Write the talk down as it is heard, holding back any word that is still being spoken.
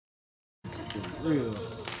For real.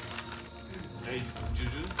 Hey,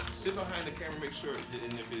 Juju, sit behind the camera, make sure,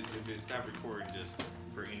 and if it stopped recording, just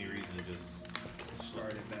for any reason, just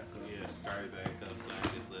start it back up. Yeah, start it back up.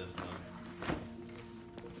 Flag this, let us know.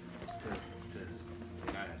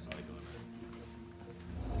 I saw you doing that.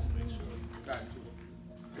 Just make sure.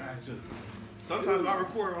 Got to. Sometimes I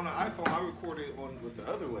record on the iPhone. I record it on with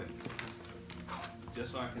the other way,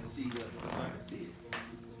 just so I can see it.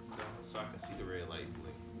 So I can see the red light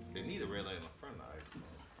blink. They need a red light on the front light.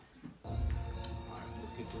 All right,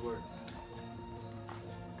 let's get to work.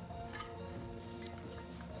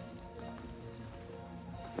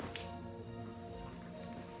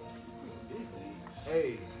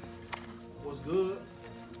 Hey, what's good?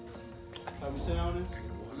 How we sounding?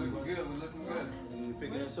 We're looking good. We're looking good. You need to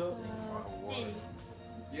pick this up? Hey,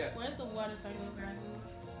 Yes. where's the water so I can grab it?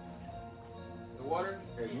 The water?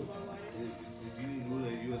 Hey, if you need to move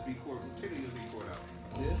that USB cord, take the USB cord out.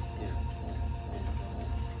 This? Yeah.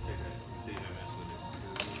 Take that. See that mess with it.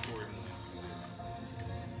 The cord and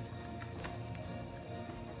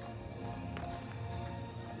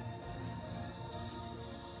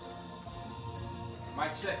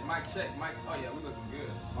Mic check. Oh yeah, we're looking good.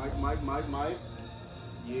 Mike.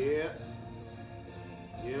 Yeah.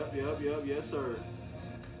 Yep. Yes, sir.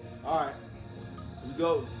 All right. Here we go.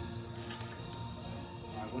 All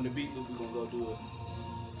right, when the beat loop, we're going to go do it.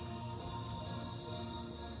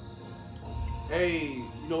 Hey,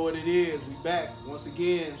 you know what it is. We back once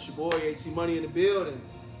again. It's your boy, AT Money in the building.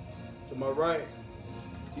 To my right,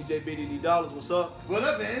 DJ Diddy Dollars. What's up? what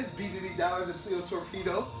up, man? It's BDD Dollars and Steel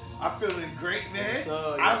Torpedo. I'm feeling great, man. Yes,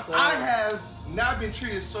 sir. I have not been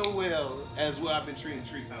treated so well as what I've been treating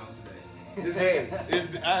Tree Sounds today.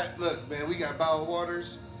 Hey, Look, man, we got bottled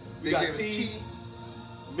waters. we They got gave us tea.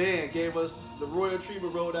 Man gave us the royal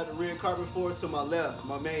treatment, rolled out the red carpet for us to my left.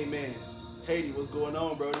 My main man, Haiti. What's going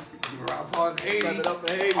on, brody? Rob Paul's Clap Haiti. it up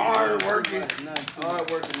for Haiti. Hard working. Hard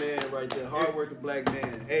working man right there. Hard working black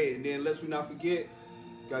man. Hey, and then let's we not forget,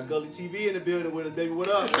 got Gully TV in the building with us, baby. What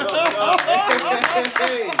up? What up?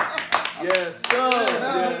 Hey. Yes, sir.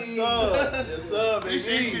 Yes, sir,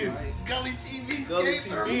 Appreciate baby. you. Gully TV. Gully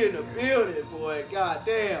TV in the building, boy. God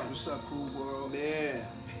damn. What's up, cool world? Man.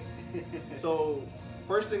 So,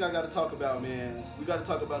 first thing I got to talk about, man, we got to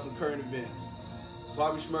talk about some current events.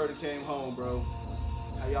 Bobby Shmurda came home, bro.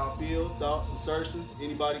 How y'all feel? Thoughts, assertions?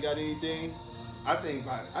 Anybody got anything? I think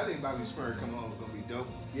Bobby Spur coming home is gonna be dope.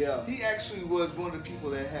 Yeah. He actually was one of the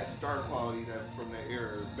people that had star quality from that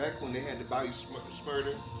era. Back when they had the Bobby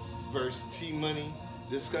Smurder versus T Money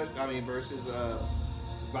discussion. Versus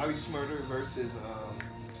Bobby Smurder versus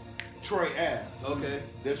Troy Ave. Okay.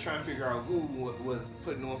 They're trying to figure out who was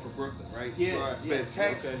putting on for Brooklyn, right? Yeah. Right. Yeah. But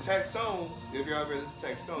Tax Stone, if y'all ever listen to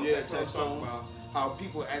Tax Stone, Yeah, Tax Stone Tax talking Stone. about how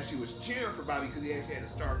people actually was cheering for Bobby because he actually had a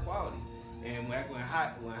star quality. And when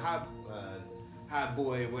Hot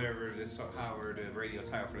Boy, whatever the radio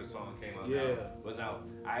title for the song came out, was out.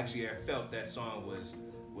 I actually felt that song was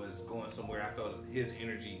going somewhere. I felt his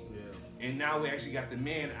energy. Yeah. And now we actually got the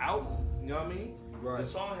man out. You know what I mean? Right. The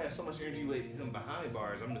song has so much energy with him behind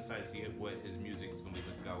bars. I'm excited to see what his music is gonna be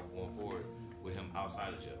looking out going forward with him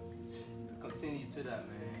outside of jail. To continue to that,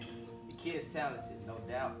 man. The kid's talented, no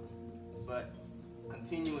doubt. But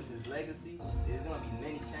continue with his legacy, there's gonna be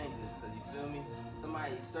many changes, cause you feel me?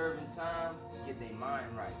 Somebody serving time, get their mind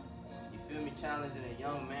right. You feel me? Challenging a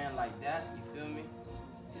young man like that, you feel me?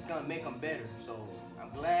 It's gonna make him better. So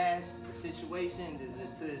I'm glad the situation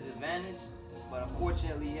is to his advantage, but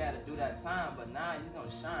unfortunately he had to do that time. But now he's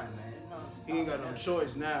gonna shine, man. He ain't got no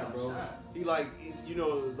choice now, bro. He like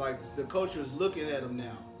the culture is looking at him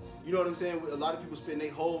now. You know what I'm saying? A lot of people spend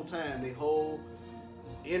their whole time, their whole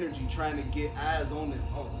energy trying to get eyes on him.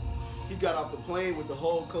 Oh, he got off the plane with the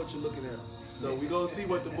whole culture looking at him. So we gonna see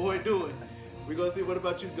what the boy doing. We gonna see. What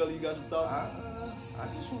about you, Gully? You got some thoughts? I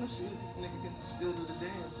just want to see if this nigga can still do the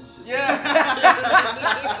dance and shit. Yeah.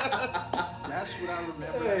 That's what I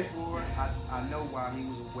remember him for. I know while he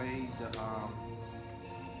was away,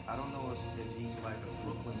 I don't know if he's like a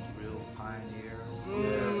Brooklyn drill pioneer,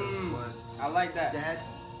 but I like that.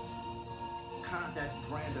 That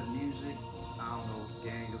brand of music, I don't know,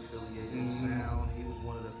 gang affiliated sound. He was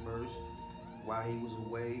one of the first. While he was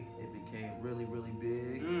away, it became really, really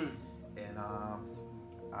big, and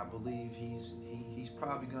I believe he's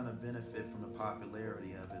probably gonna benefit from the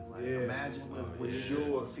popularity of it. Like, imagine what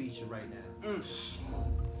a feature right now.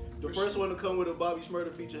 The first one to come with a Bobby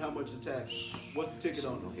Shmurda feature, how much is tax? What's the ticket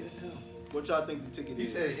on it? What y'all think the ticket is?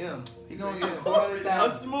 He said M. He gonna get a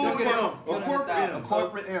smooth M. A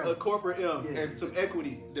corporate M. A corporate M. Yeah. And some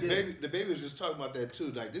equity. The baby was just talking about that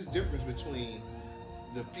too. Like this difference between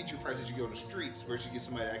the feature prices you get on the streets versus you get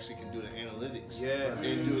somebody that actually can do the analytics. Yeah, so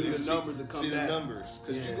you and do do the numbers that come see back. the numbers.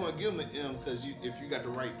 Because you're going to give them an M because if you got the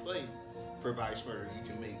right play for Body Smurder, you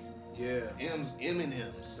can make M and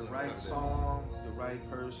M's. The right song, the right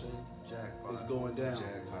person, jackpot. It's going down.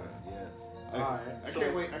 Jackpot, yeah. All right. I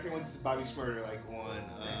can't wait to see Bobby Smurder like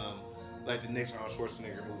on like the next Arnold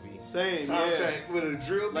Schwarzenegger movie. Same, soundtrack with a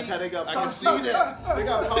drill beat. Like how they got I Pop can see Smoke. that. They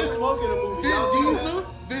got Pop Smoke in the movie. Y'all seen that?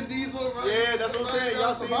 Vin Diesel, right? Yeah, that's what I'm saying.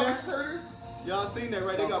 Y'all seen Bobby that? Smurder? Y'all seen that,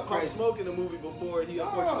 right? They got Pop Smoke in the movie before he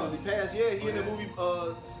unfortunately passed. Yeah, he in the movie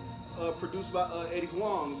produced by Eddie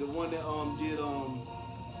Huang, the one that did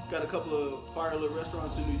got a couple of fire little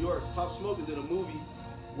restaurants in New York. Pop Smoke is in a movie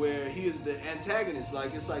where he is the antagonist.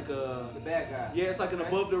 Like it's like the bad guy. Yeah, it's like an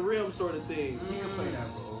above the rim sort of thing. He can play that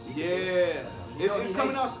role. Yeah. It's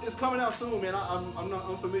coming out. It's coming out soon, man. I'm not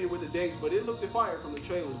unfamiliar with the dates, but it looked fire from the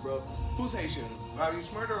trailers, bro. Who's Haitian? Bobby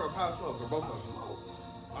Smurder or Pop Smoke or both of them?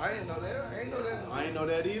 I didn't know that. I ain't know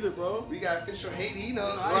that either, bro. We got official Haiti. He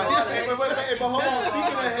knows. Right. But hold on.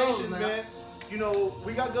 Speaking of Haitians, man, you know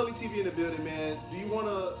we got Gully TV in the building, man. Do you want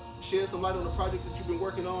to shed some light on the project that you've been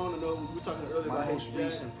working on? I know we were talking earlier about my most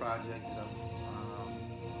recent project that I'm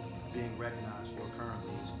being recognized for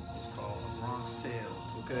currently is called A Bronx Tale.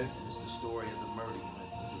 Okay. And it's the story of the murder unit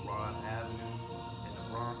from Girard Avenue in the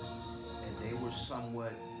Bronx, and they were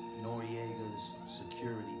somewhat Noriega's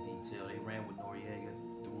security detail. They ran with Noriega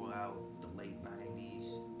throughout the late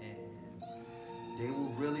 90s, and they were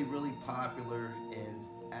really, really popular and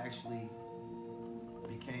actually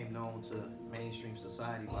became known to mainstream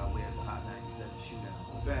society by way of the Hot 97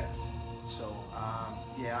 shootout. Facts. So,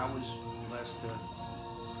 I was blessed to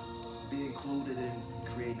be included in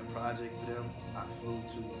creating a project for them. I flew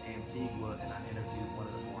to Antigua and I interviewed one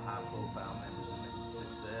of the more high-profile members. His name was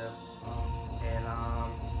 6F. And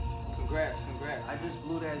Congrats. I just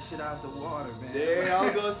blew that shit out the water, man. Yeah, I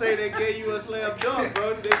was gonna say they gave you a slam dunk,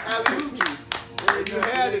 bro. They alley-ooped you. You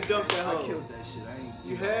had to dunk that hoe. I killed that shit.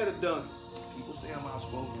 You had to dunk. People say I'm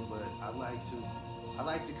outspoken, but I like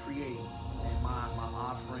to create, and my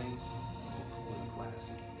offering is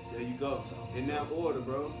classic. There you go. In that order,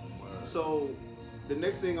 bro. So the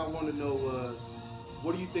next thing I want to know was,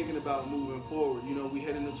 what are you thinking about moving forward? You know, we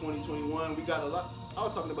head into 2021. We got a lot. I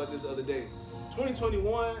was talking about this the other day.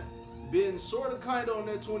 2021 been sort of kind of on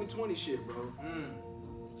that 2020 shit, bro.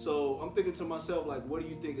 So I'm thinking to myself, like, what do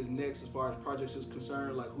you think is next as far as projects is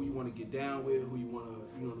concerned? Like, who you want to get down with? Who you want to,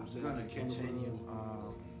 you know what I'm saying? I'm gonna continue.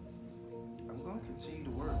 I'm gonna continue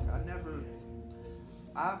to work.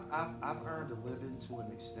 I've earned a living to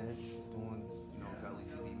an extent doing, Gully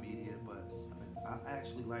TV media, but I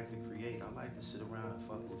actually like to create. I like to sit around and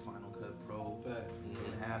fuck with Final Cut Pro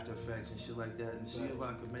and After Effects and shit like that, and see if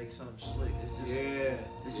I could make something slick.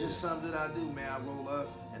 It's just something that I do, man. I roll up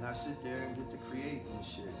and I sit there and get to create and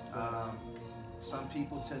shit. Some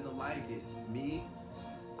people tend to like it. Me,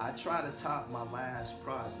 I try to top my last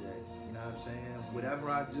project. You know what I'm saying? Whatever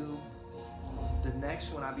I do, the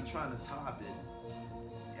next one I be trying to top it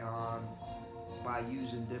by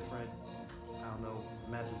using different,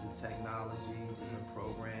 methods of technology, different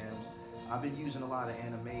programs. I've been using a lot of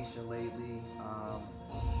animation lately.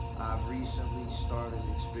 I've recently started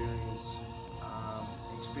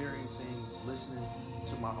experiencing listening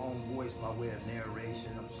to my own voice by way of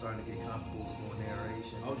narration. I'm starting to get comfortable with doing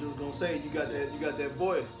narration. I was just gonna say, you got that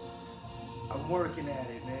voice. I'm working at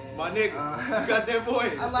it, man. My nigga, you got that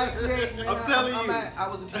voice. I like creating, man. I'm telling you. I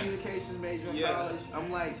was a communications major in college.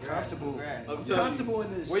 I'm like comfortable. I'm comfortable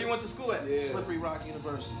in this. Where you went to school at? Yeah. Slippery Rock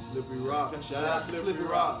University. Slippery Rock. Shout out Slippery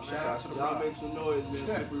Rock. Shout out to the Y'all Rock. make some noise, man.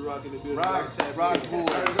 Slippery Rock in the building. Rock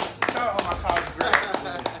boys. Shout out all my college grads.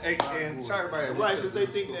 And shout out everybody. Right, since they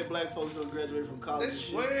think that black folks don't graduate from college.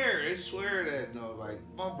 They swear that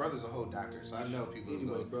my brother's a whole doctor, so I know people.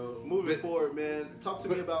 Anyway, bro, moving forward, man. Talk to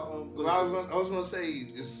me about I was gonna say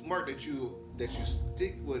it's smart that you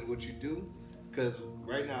stick with what you do, because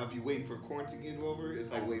right now if you're waiting for quarantine to get over, it's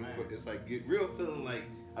like get real feeling like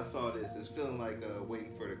I saw this. It's feeling like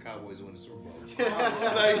waiting for the Cowboys to win the Super Bowl.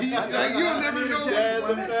 like you'll never know. That's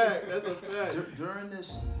a fact. That's a fact. During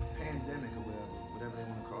this pandemic or whatever they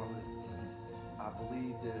want to call it, I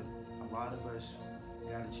believe that a lot of us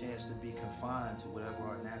got a chance to be confined to whatever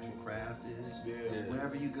our natural craft is. Yeah.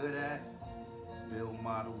 Whatever you're good at, build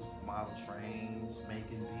models, model trains,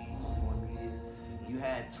 making beats, doing media. You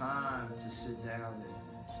had time to sit down and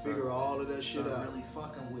figure all of that shit out. Really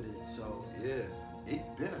fucking with it. So yeah, it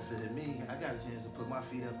benefited me. I got a chance to put my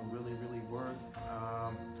feet up and really, really work.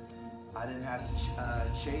 I didn't have to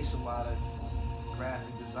chase a lot of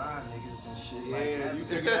graphic design niggas and shit like that. You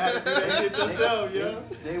figured out how to do that shit yourself, yeah.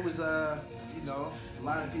 They was, a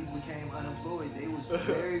lot of people became unemployed. They was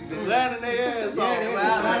very, very Landing their ass off. they was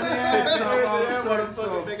landing their ass off all of a sudden. So,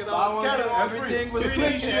 Everything was 3D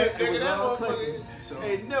clicking. shit. It was Nigga, that all motherfucker clicking. So,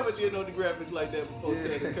 ain't never did no graphics like that before Yeah.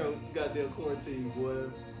 taking the goddamn quarantine, boy.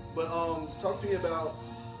 But talk to me about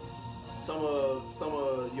some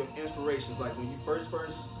of your inspirations. Like when you first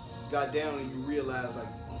got down and you realized like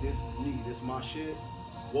this is me, this is my shit.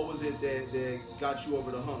 What was it that got you over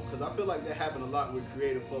the hump? Because I feel like that happened a lot with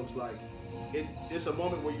creative folks. Like it's a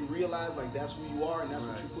moment where you realize like that's who you are and that's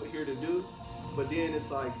what you put here to do. But then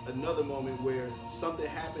it's like another moment where something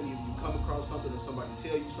happened, either you come across something or somebody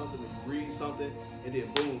tell you something or you read something and then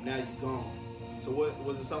boom, now you're gone. So what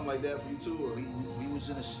was it something like that for you too? Or? we was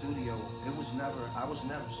in a studio. I was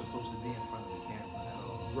never supposed to be in front of the camera at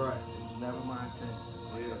all. Right. It was never my intentions.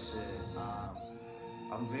 Like I said,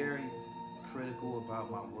 I'm very critical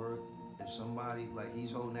about my work. If somebody, like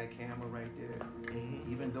he's holding that camera right there,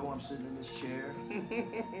 even though I'm sitting in this chair,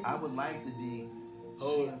 I would like to be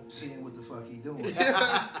seeing what the fuck he doing.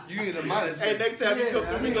 You need a monitor. Hey, next time you come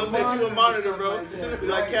through, we gonna set you a monitor, bro.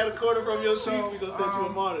 Like cat a quarter from your seat, we gonna set you a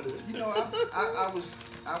monitor. You know, I was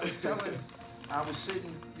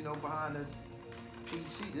sitting, you know, behind the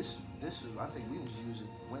PC. This is, I think we was using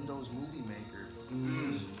Windows Movie Maker.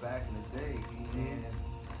 This is back in the day, and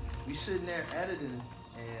we sitting there editing,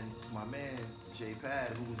 and my man J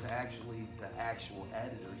Pad, who was actually the actual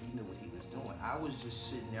editor, he knew what he was doing. I was just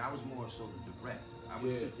sitting there. I was more so the director. I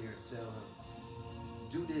would sit there and tell him,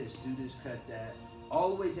 do this, cut that, all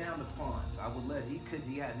the way down to fonts. I would let he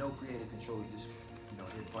had no creative control. He just, you know,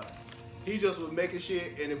 hit buttons. He just was making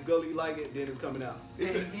shit, and if Gully like it, then it's coming out.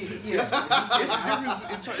 It's a difference.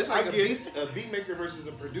 It's like a beat maker versus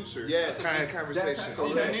a producer kind of conversation.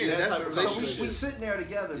 That's a relationship. So we sitting there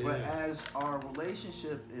together, but as our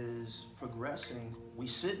relationship is progressing, we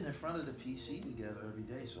sitting in front of the PC together every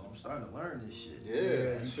day. So I'm starting to learn this shit.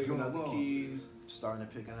 Yeah, you figuring out the keys. Starting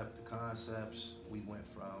to picking up the concepts. We went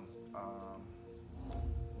from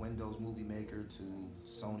Windows Movie Maker to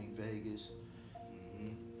Sony Vegas.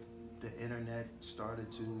 The internet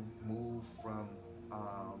started to move from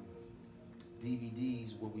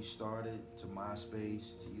DVDs where we started to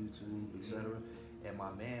MySpace to YouTube, etc. And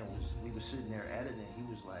my man we were sitting there editing. He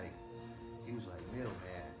was like, Mill,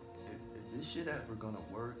 man, if this shit ever gonna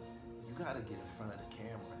work, you gotta get in front of the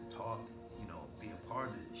camera and talk, you know, be a part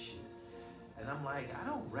of this shit. And I'm like, I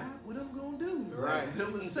don't rap. What I'm gonna do? Right. What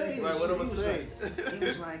I'm gonna say? Right. What I'm gonna say? He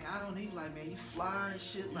was like, I don't need, like, man, you fly and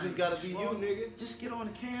shit. You like, just gotta be you, nigga. Just get on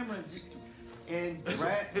the camera and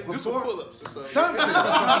rap. Do some pull-ups or something. Something.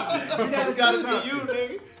 You gotta be you,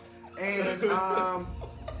 nigga. And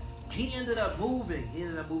he ended up moving. He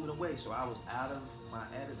ended up moving away. So I was out of my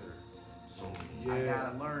editor. So I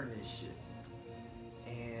gotta learn this shit.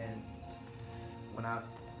 And when I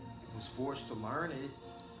was forced to learn it,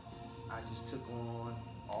 I just took on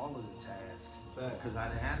all of the tasks because I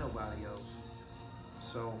didn't have nobody else.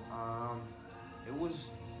 So it was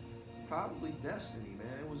probably destiny,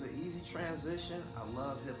 man. It was an easy transition. I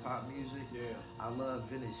love hip hop music. Yeah. I love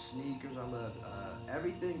vintage sneakers. I love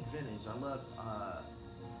everything vintage. I love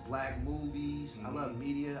black movies. I love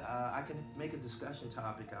media. I can make a discussion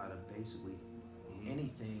topic out of basically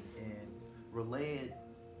anything and relay it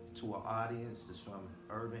to an audience that's from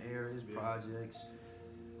urban areas, projects,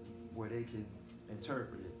 where they can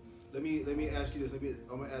interpret it. Let me ask you this.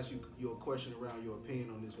 I'm gonna ask you a question around your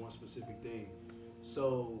opinion on this one specific thing.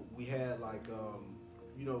 So we had like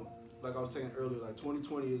you know, like I was saying earlier, like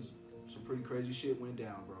 2020 is some pretty crazy shit went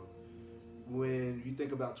down, bro. When you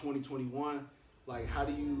think about 2021, like how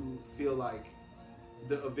do you feel like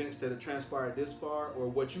the events that have transpired this far, or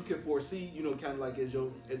what you can foresee, you know, kind of like as a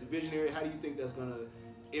visionary, how do you think that's gonna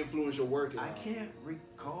influence your work? I can't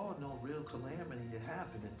recall no real calamity that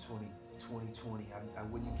happened in 2020.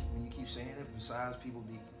 When you keep saying it, besides people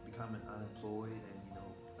becoming unemployed and, you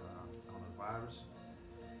know, on a virus,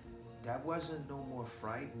 that wasn't no more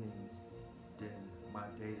frightening than my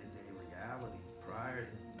day-to-day reality prior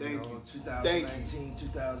to 2019,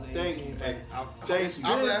 2018. Thank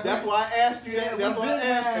you. That's why I asked you that. That's why I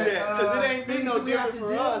asked you that. Because it ain't been no different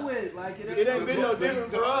for us. It ain't been no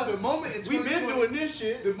different for us. The moment in we've been doing this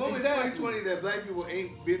shit. The moment in 2020 that black people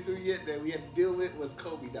ain't been through yet that we had to deal with was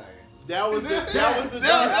Kobe dying. That was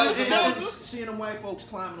seeing them white folks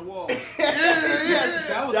climbing the wall.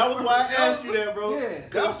 That was why I asked you that, bro. Yeah.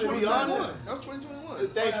 That was 2021. That was 2021.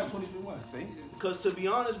 Thank you. 2021. See? Because to be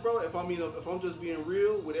honest, bro, if I'm just being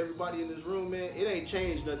real with everybody in this room, man, it ain't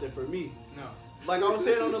changed nothing for me. No. Like I was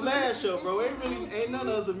saying on the last show, bro, ain't none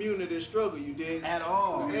of us immune to this struggle, you dig? At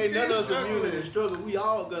all. Ain't none of us immune to this struggle. We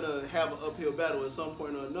all gonna have an uphill battle at some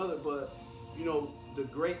point or another, but, you know, the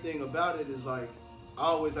great thing about it is, like, I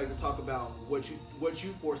always like to talk about what you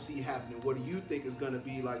foresee happening. What do you think is going to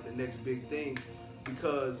be like the next big thing?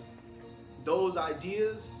 Because those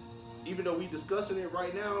ideas, even though we discussing it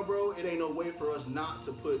right now, bro, it ain't no way for us not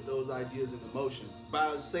to put those ideas into motion.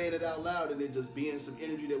 By saying it out loud and it just being some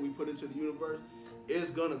energy that we put into the universe, it's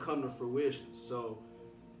gonna come to fruition. So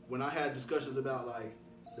when I had discussions about like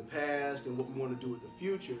the past and what we want to do with the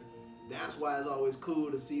future, that's why it's always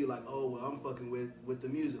cool to see like, oh well, I'm fucking with the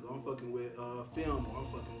music, I'm fucking with film, or I'm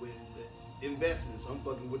fucking with the investments, I'm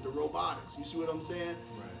fucking with the robotics. You see what I'm saying?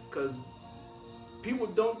 Right. Because people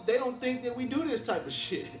don't think that we do this type of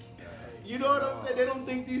shit. You know what I'm saying? They don't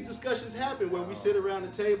think these discussions happen where we sit around the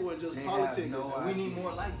table and just politic. We need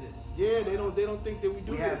more like this. Yeah, they don't think that we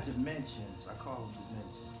do We this. have dimensions. I call them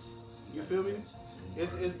dimensions. You feel me?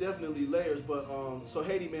 It's definitely layers. But so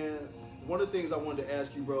Haiti, man, one of the things I wanted to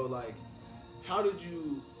ask you, bro, like, how did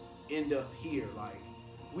you end up here? Like,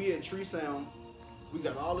 we at Tree Sound, we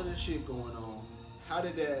got all of this shit going on. How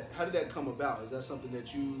did that come about? Is that something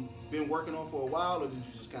that you've been working on for a while, or did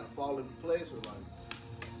you just kind of fall into place, or like?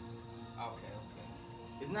 Okay.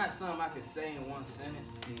 It's not something I could say in one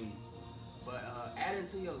sentence, but adding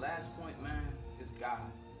to your last point, man, is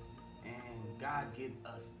God, and God get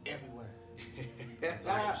us everywhere.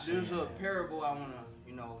 There's a parable I wanna,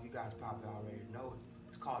 you guys probably already know it.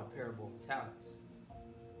 It's called a parable of talents.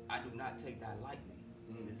 I do not take that lightly.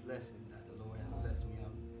 This lesson that the Lord has blessed me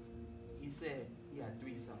on. He said he had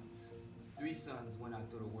 3 sons. 3 sons went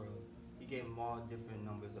out through the world. He gave them all different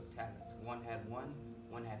numbers of talents. One had 1,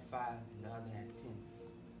 one had 5, and the other had 10.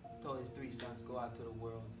 He told his 3 sons, go out to the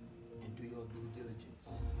world and do your due diligence.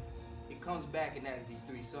 He comes back and asks these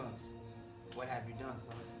 3 sons, what have you done,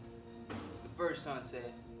 son? The first son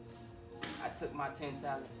said, I took my 10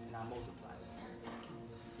 talents and I multiplied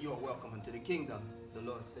it. You are welcome into the kingdom, the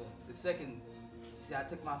Lord said. The second, he said, I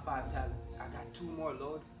took my 5 talents. I got 2 more,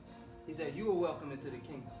 Lord. He said, you are welcome into the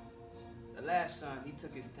kingdom. The last son, he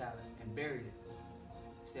took his talent and buried it.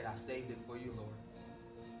 He said, I saved it for you, Lord.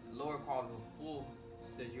 The Lord called him a fool,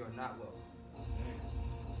 said, you are not welcome.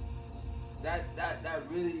 That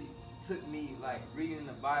really took me, like, reading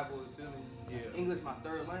the Bible, you feel me? Yeah. English, my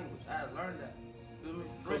 3rd language. I had to learn that. Feel me?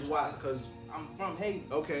 Because why? Because I'm from Haiti.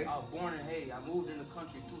 Okay. I was born in Haiti. I moved in the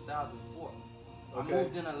country 2004. Okay. I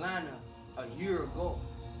moved in Atlanta a year ago.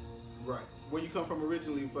 Right. Where you come from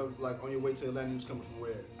originally, from like on your way to Atlanta, you was coming from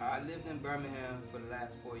where? I lived in Birmingham for the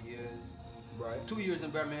last 4 years. Right. 2 years in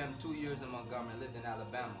Birmingham, 2 years in Montgomery. I lived in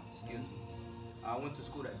Alabama. Excuse me. I went to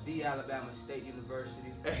school at the Alabama State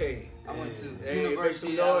University. Hey. I went to Hey,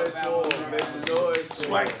 University make of some Alabama. noise, boy. Make some noise, boy.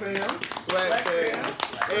 Swag fam. Swag fam.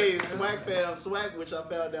 Hey, Swag fam. Swag, which I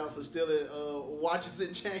found out for stealing watches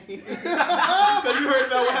and chains. Because you heard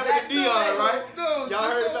about what happened to Dion, right? Y'all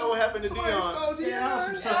heard about what happened to Dion.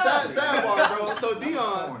 Sidebar, bro. So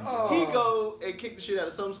Dion, he go and kick the shit out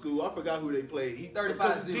of some school. I forgot who they played.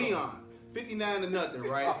 35-0. Dion, 59-0,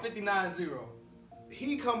 right? 59-0.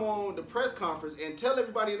 He come on the press conference and tell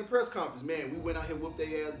everybody in the press conference, man, we went out here, whooped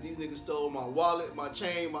their ass. These niggas stole my wallet, my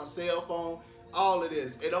chain, my cell phone, all of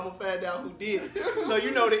this. And I'm going to find out who did it. So,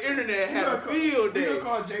 the internet had a field day. You gonna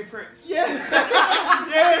call Jay Prince. Yes.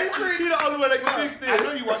 Yeah, he the only one that can fix this. I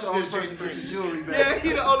know you watching this Jay Prince. Yeah, he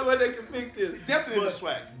the only one that can fix this. Definitely the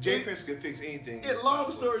swag. Jay Prince can fix anything. Long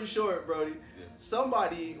story short, Brody,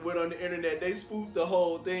 somebody went on the internet, they spoofed the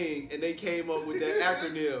whole thing, and they came up with that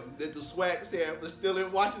acronym that the swag stand for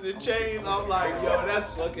stealing watches and chains. I'm like, yo,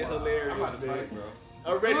 that's fucking hilarious, man.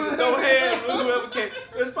 I'm ready to throw hands with whoever came.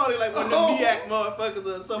 It's probably like one of them MEAC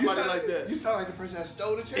motherfuckers or somebody like that. You sound like the person that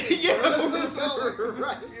stole the chain.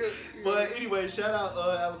 Right. But anyway, shout out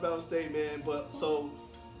Alabama State, man. But so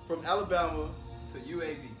from Alabama To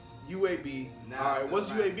UAB. UAB. Now All right, to what's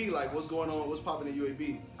Atlanta. UAB like? What's going on? What's popping in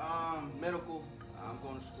UAB? Medical. I'm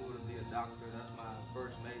going to school to be a doctor. That's my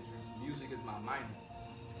first major. Music is my minor.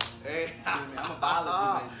 Hey, You feel me? I'm a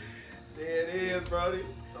biology major. there it is, Brody.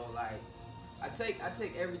 So like, I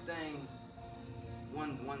take everything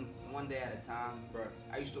one day at a time. Right.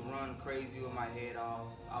 I used to run crazy with my head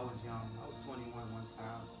off. I was young. I was 21 one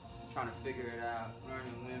time, trying to figure it out,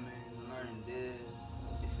 learning women, learning this.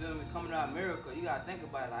 You feel me? Coming out of America, you gotta think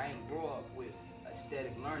about it. I ain't grow up with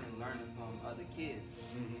aesthetic learning from other kids.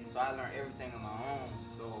 So I learned everything on my own.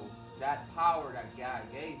 So that power that God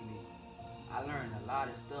gave me, I learned a lot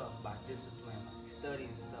of stuff by discipline, like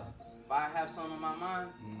studying stuff. If I have something on my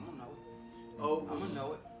mind, I'm gonna know it. Oh, I'm gonna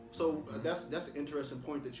know it. So that's an interesting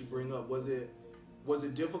point that you bring up. Was it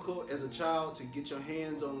difficult as a child to get your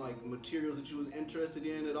hands on like materials that you was interested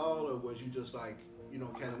in at all, or was you just like kind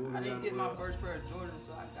of moving around? I didn't get the my world? first pair of Jordans,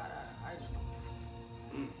 so I got out of high school.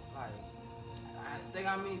 Like,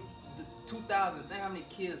 the 2000. Think how many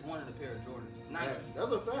kids wanted a pair of Jordans. Nike.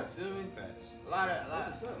 That's a fact. Feel me? Facts. A lot.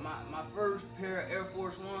 My first pair of Air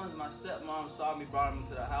Force Ones. My stepmom saw me, brought them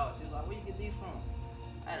to the house. She was like, "Where you get these from?"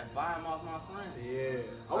 I had to buy them off my friend. Yeah.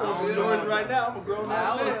 I want some Jordans right now. I'm a grown man.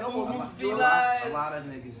 I was cool. A lot of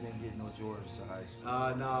niggas didn't get no Jordans to high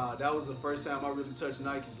school. Nah. That was the first time I really touched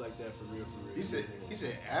Nikes like that for real. He said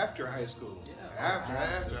after high school. Yeah.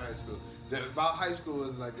 After high school. About high school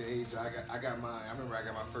was like the age I got mine. I remember I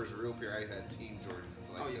got my first real pair. I had Team Jordans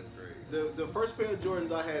until like 10th grade. The first pair of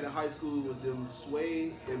Jordans I had in high school was them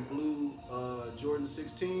suede and blue Jordan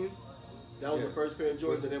 16s. That was the first pair of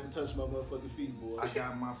Jordans that ever touched my motherfucking feet, boy. I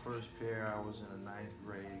got my first pair. I was in the 9th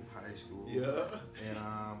grade, high school. Yeah.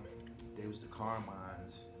 And they was the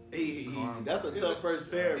Carmines. Hey, that's a tough first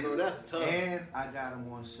pair, bro. That's tough. And I got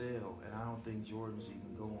them on sale, and I don't think Jordans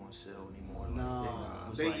even go on sale anymore. Nah,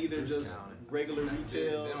 Like, they like either discounted. just regular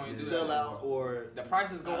retail, They don't even do sell that out, or The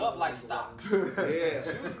prices go up like stocks. yeah.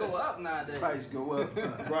 Shoes go up nowadays. Price go up.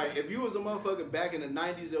 Right. If you was a motherfucker back in the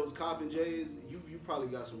 90s that was copping J's, you probably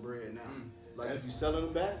got some bread now. Like if you selling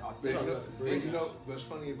them back, Oh, you But probably got some bread. you know what's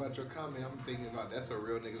funny about your comment? I'm thinking about that's a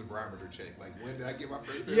real nigga's barometer check. Like when did I get my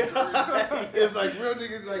first pair of Jordans? It's like real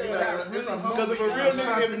niggas like it's a Because if a real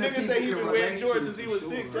nigga, if a nigga say he been wearing Jordans since he was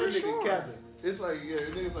 6, that nigga capping. It's like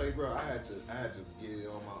niggas like bro, I had to get it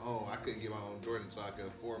on my own. I couldn't get my own Jordan, so I could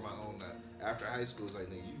afford my own. After high school, it's like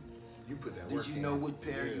nigga, you put that work. Did you know what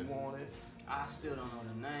pair you wanted? I still don't know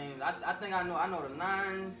the names. I think I know the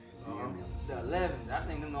 9s, the 11s. I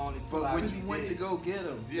think them the only two. But when you went to go get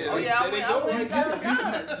them, Oh yeah, I went and got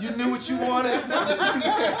them. you knew what you wanted. I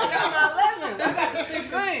got my 11s. I got the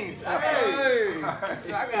 6 rings.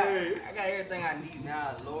 I got everything I need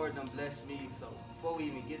now. Lord done blessed me. So before we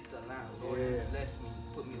even get to Atlanta, Lord done blessed me,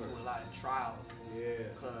 put me through a lot of trials. Yeah.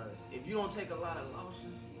 Cause if you don't take a lot of losses,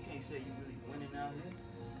 you can't say you really winning out here.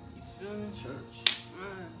 You feel me? Church.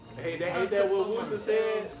 Hey, ain't that what Wooster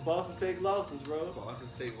said? Bosses take losses, bro.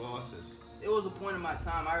 Bosses take losses. It was a point in my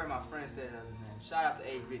time. I heard my friend say the other day. Shout out to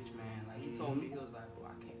A. Rich, man. Like he told me, he was like, "Bro,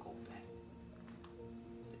 I can't go back."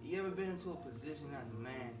 You ever been into a position as a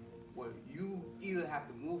man where you either have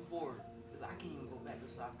to move forward? Cause I can't even go back to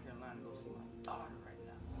South Carolina to go see my daughter right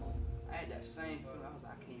now. I had that same feeling. I was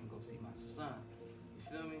like, I can't even go see my son. You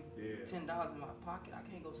feel me? Yeah. $10 in my pocket. I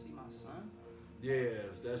can't go see my son. Yeah,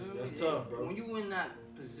 that's tough, bro. When you in that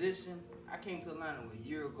position, I came to Atlanta a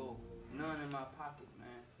year ago, none in my pocket,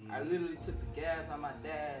 man. I literally took the gas on my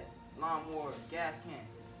dad's lawnmower gas can,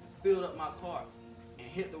 filled up my car, and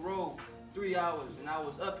hit the road 3 hours, and I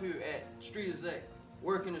was up here at Street Exec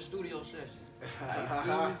working the studio session. Like,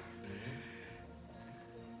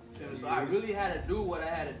 feel me? So I really had to do what I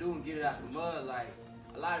had to do and get it out the mud. Like,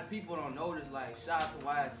 a lot of people don't notice, like, shout out to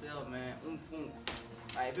YSL, man,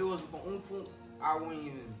 Like, if it wasn't for I wouldn't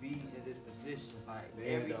even be in this position. Like,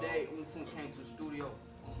 every day came to the studio.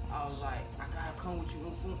 I was like, I gotta come with you,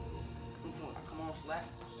 I come on Slack.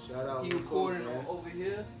 Shout out. He recording over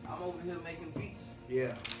here. I'm over here making beats.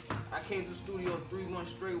 Yeah. I came to the studio 3 months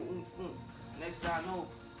straight with Next thing I know,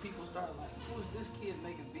 people started like, who is this kid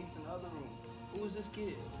making beats in the other room? Who is this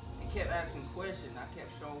kid? They kept asking questions. I kept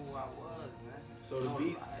showing who I was, man. So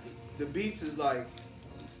the beats is like,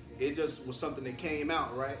 it just was something that came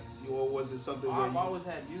out, right? Or was it something where I've always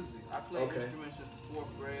had music. I played instruments since the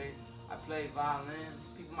 4th grade. I played violin.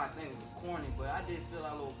 People might think it was corny, but I did feel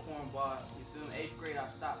like a little cornball. You feel me? 8th grade, I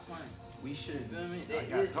stopped playing. We should. You feel me?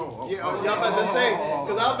 y'all about to say,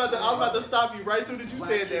 because I was about to stop you right as soon as you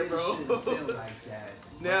said that, bro. Shouldn't feel like that.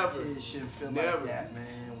 Never. Kids shouldn't feel Never. like that, man.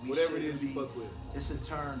 We Whatever it shouldn't is you be- fuck with. It's a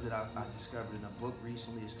term that I discovered in a book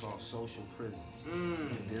recently. It's called social prisons.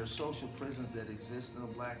 And there are social prisons that exist in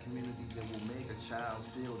the black community that will make a child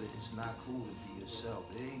feel that it's not cool to be yourself.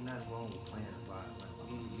 There ain't nothing wrong with playing the violin.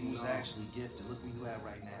 You was actually gifted. Look where you at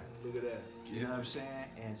right now. Look at that. You know what I'm saying?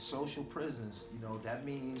 And social prisons, you know, that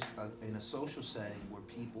means in a social setting where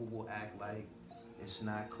people will act like it's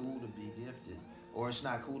not cool to be gifted, or it's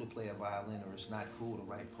not cool to play a violin, or it's not cool to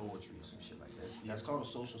write poetry or some shit like that. That's called a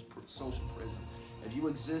social prison. If you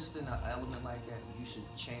exist in an element like that, you should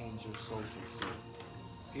change your social circle.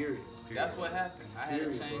 Period. That's what happened. I had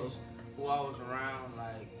to change who I was around.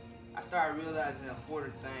 Like, I started realizing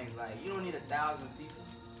important things. Like, you don't need 1,000 people.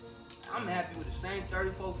 I'm happy with the same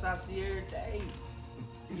 30 folks I see every day.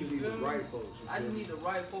 You just need the right folks. I just need the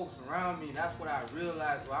right folks around me. That's what I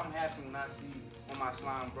realized. Well, I'm happy when I see one of my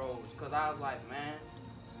slime bros. Because I was like, man,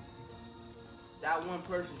 that one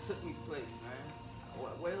person took me place,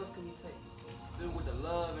 man. Where else can we take me? Filled with the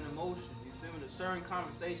love and emotion. You feel me? The certain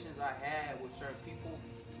conversations I had with certain people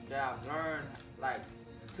that I've learned, like,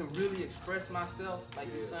 to really express myself, like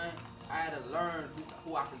you're saying, I had to learn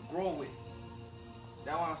who I could grow with.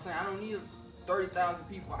 That's what I'm saying. I don't need 30,000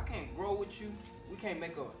 people. I can't grow with you. We can't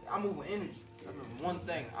make I move with energy. That's one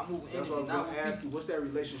thing. I move with That's energy. what I was going to ask you. What's that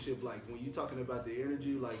relationship like when you're talking about the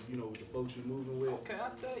energy, like, you know, with the folks you're moving with? Okay,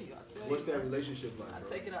 I'll tell you. What's that relationship like, I bro?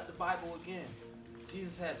 take it out the Bible again.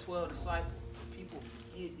 Jesus had 12 disciples. People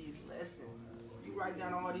forget these lessons. You write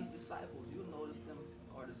down all these disciples, you'll notice them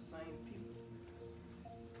are the same people.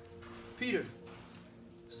 Peter,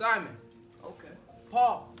 Simon, okay.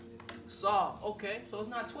 Paul, Saul, okay. So it's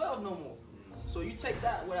not 12 no more. So you take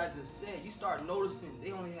that, what I just said, you start noticing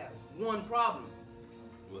they only have one problem.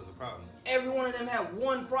 What's the problem? Every one of them had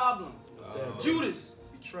one problem. Judas,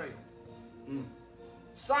 betrayal.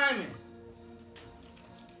 Simon,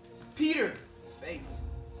 Peter, faith.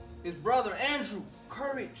 His brother Andrew,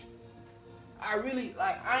 courage. I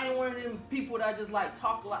ain't one of them people that just like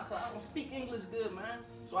talk a lot, cause I don't speak English good, man.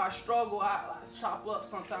 So I struggle, I chop up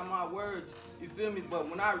sometimes my words, you feel me? But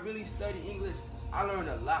when I really study English, I learned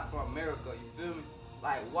a lot from America, you feel me?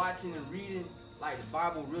 Like watching and reading, like the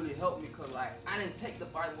Bible really helped me, cause like I didn't take the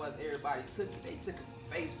Bible as everybody took it. They took it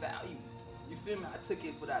for face value. You feel me? I took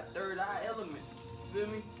it for that third eye element. You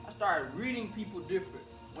feel me? I started reading people different.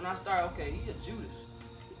 When I started, okay, he a Judas.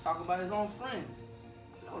 He talk about his own friends.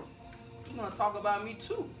 You know, he's gonna talk about me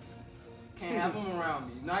too. Can't have him around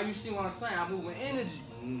me. Now you see what I'm saying? I'm moving energy.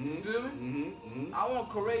 You feel me? I want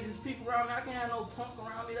courageous people around me. I can't have no punk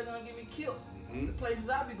around me. They're gonna get me killed. The places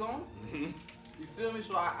I be going. You feel me?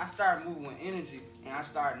 So I started moving with energy, and I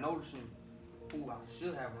started noticing who I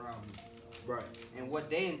should have around me. Right. And what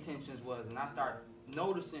their intentions was. And I started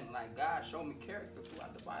noticing, like, God showed me character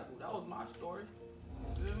throughout the Bible. That was my story.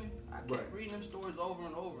 You feel me? I kept reading them stories over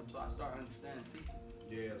and over until I started understanding people.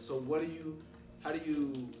 Yeah. So how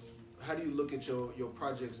do you look at your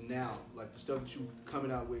projects now, like the stuff that you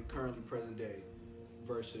coming out with currently present day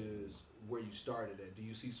versus where you started at? Do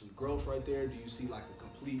you see some growth right there? Do you see like a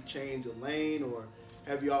complete change of lane, or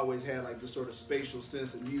have you always had like this sort of spatial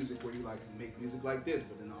sense of music where you like make music like this,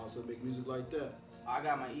 but then also make music like that? I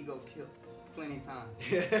got my ego killed plenty of times.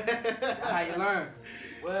 That's how you learn.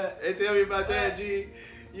 What? Hey, tell me about that, G.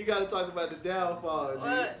 You got to talk about the downfall,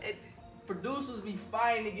 G. Producers be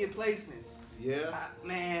fighting to get placements. Yeah.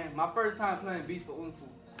 Man, my first time playing beats for Unfu,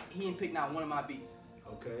 he ain't picked out one of my beats.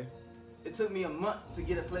 Okay. It took me a month to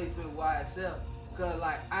get a placement with YSL, cause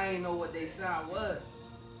like I ain't know what they sound was.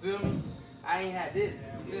 Feel me? I ain't had this.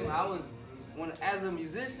 You feel me? I was as a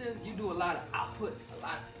musician, you do a lot of output,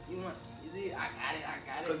 you see, I got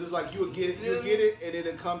it. Cause it's like you'll get it, and then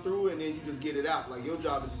it come through, and then you just get it out. Like your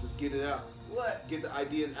job is to just get it out. What? Get the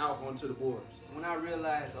ideas out onto the boards. When I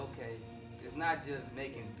realized, okay, it's not just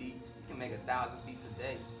making beats. You can make 1,000 beats a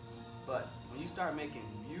day, but when you start making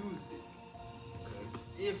music,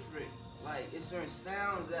 it's different. Like it's certain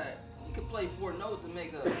sounds that you can play 4 notes and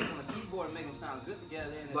make on a keyboard and make them sound good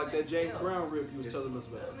together. And like that James Brown riff you was telling us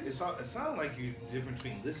about. It sounds like you're different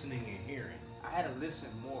between listening and hearing. I had to listen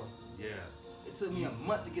more. Yeah. It took me a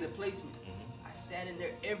month to get a placement. I sat in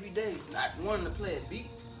there every day, not wanting to play a beat,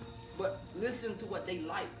 but listening to what they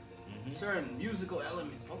like. Certain musical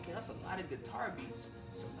elements. Okay, that's a lot of guitar beats.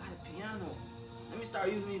 It's a lot of piano. Let me start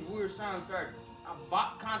using these weird sounds.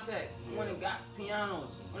 Bop contact. When it got pianos,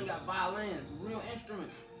 when it got violins, real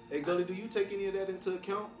instruments. Hey Gully, do you take any of that into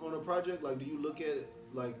account on a project? Like, do you look at it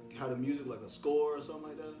like how the music, like a score or something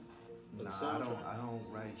like that? Like I don't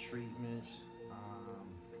write treatments.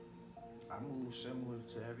 I move similar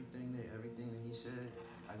to everything that he said.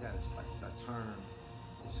 I got a term.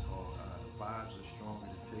 It's called vibes are stronger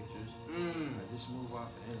than pictures. I just move off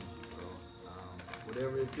of energy, bro.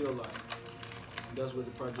 Whatever it feel like. That's what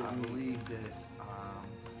the project I means. believe that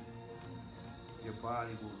your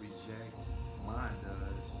body will reject, mine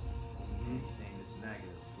does, anything that's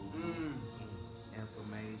negative. Food,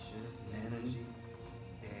 information, energy.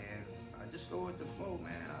 And I just go with the flow,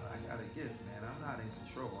 man. I got a gift, man. I'm not in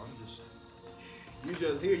control. I'm just... You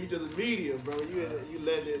just a medium, bro. You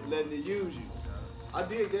letting it use you. I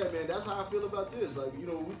dig that, man. That's how I feel about this. Like, you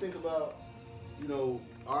know, when we think about, you know,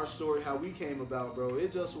 our story, how we came about, bro,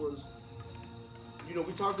 it just was, you know,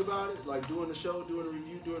 we talked about it, like doing the show, doing the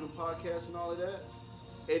review, doing the podcast and all of that.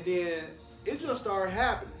 And then it just started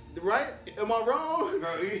happening, right? Am I wrong?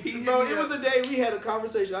 Bro, it was the day we had a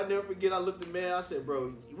conversation. I never forget. I looked at man, I said,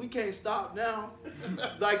 bro, we can't stop now.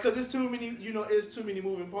 Like, cause it's too many, you know, it's too many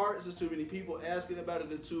moving parts. There's too many people asking about it.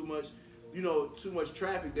 There's too much, you know, too much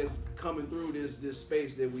traffic that's coming through this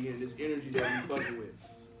space that we in, this energy that we fucking with.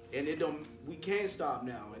 And we can't stop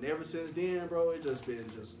now. And ever since then, bro, it just been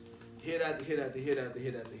just hit after hit after hit after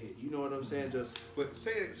hit after hit. You know what I'm saying? Just But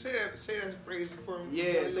say that phrase for me.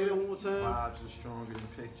 yeah, say that one more time. Vibes are stronger than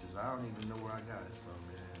pictures. I don't even know where I got it from,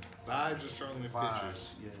 man. Vibes are stronger than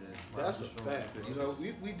pictures. Yeah, That's vibes a are stronger fact, than You pictures.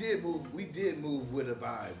 know, we did move with a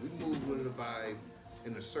vibe. We moved with a vibe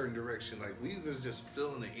in a certain direction. Like we was just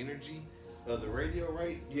feeling the energy of the radio,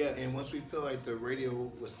 right? Yes. And once we feel like the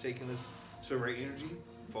radio was taking us to the right energy,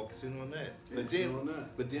 focusing on that. Focusing on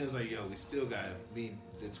that. But then it's like, yo, we still got the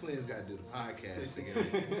twins got to do the podcast together.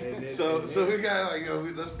 And then- so and we got like, yo,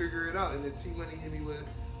 let's figure it out. And then T Money hit me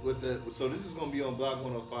with the. So this is gonna be on Block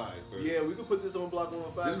 105. yeah, we could put this on Block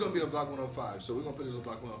 105. This is gonna be on Block 105, so we're gonna put this on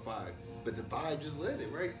Block 105. But the vibe just led it,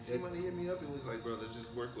 right? T Money hit me up and was like, bro, let's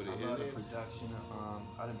just work with it. I love the And then- production.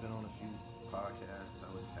 I done been on a few podcasts,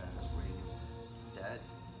 telecasts, radio. That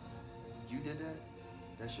you did that?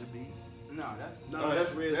 That should be. No, that's. No,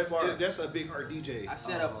 that's Red Spark. That's a Big Heart DJ. I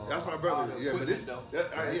set up. That's my all brother. the Yeah, but this,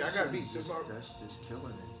 equipment, though. I got beats. That's Just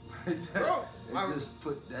killing it. Bro, They my- just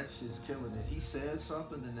put that shit's killing it. He said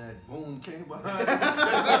something and that boom came behind him.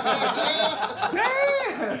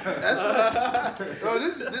 Bro,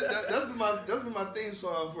 that's been my theme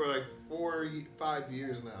song for like 5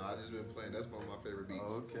 years now. I just been playing. That's one of my favorite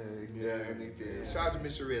beats. Okay. Yeah, underneath there. Shout out to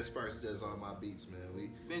Mr. Red Sparks does all my beats, man.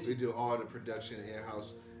 We do all the production in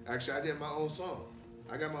house. Actually, I did my own song.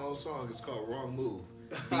 I got my own song. It's called Wrong Move.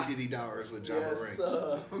 Diddy Dollars with Java Ranks.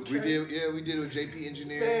 Okay. We did it with JP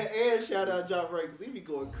Engineering. Man, and shout out John Ranks. He be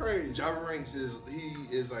going crazy. Java Ranks is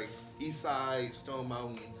like East Side Stone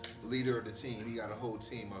Mountain leader of the team. He got a whole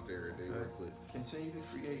team out there they work with. Continue to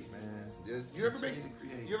create, man. Yeah, you ever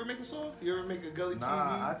make a song? You ever make a Gully Nah,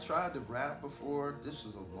 TV? I tried to rap before. This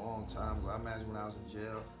was a long time ago. I imagine when I was in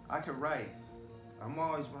jail. I could write. I'm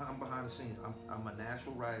behind the scenes. I'm a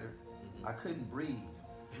natural writer. I couldn't breathe.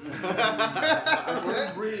 I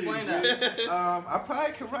couldn't breathe. Explain that. I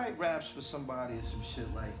probably could write raps for somebody or some shit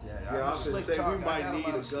like that. Yeah, I'm I'm slick finna say, we talker. I might got need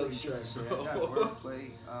lot a of slick Gully shit track, to say. bro. I got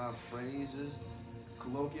wordplay, phrases,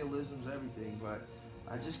 colloquialisms, everything, but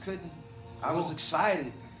I just couldn't. I was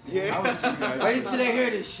excited. Yeah. I was excited. Wait until they hear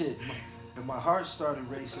this shit. And my heart started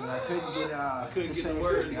racing. I couldn't get Couldn't get the same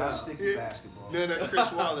words thing. I'll out. stick to basketball. No,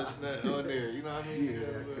 Chris Wallace not on there. You know what I mean? Yeah,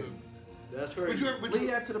 I couldn't. That's Would crazy. you Leave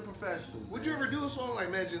that to the professionals. Would you ever do a song like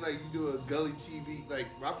imagine like you do a Gully TV like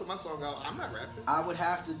when I put my song out? I'm not rapping. I would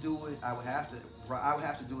have to do it. I would have to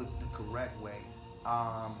do it the correct way.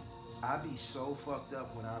 I'd be so fucked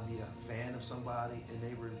up when I'd be a fan of somebody and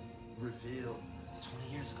they reveal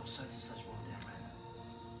 20 years ago such and such wrote that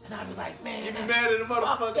rap. And I'd be like, man, You be that's mad at the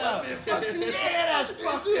fucked motherfucker. up. Fuck you. Yeah, that's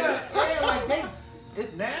fucked up. Yeah,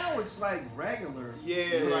 like now it's like regular. Yeah,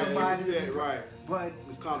 for right. somebody Yeah, to be- right. But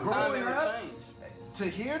It's common. Time growing never up, changed. to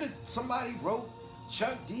hear that somebody wrote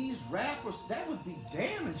Chuck D's rappers, that would be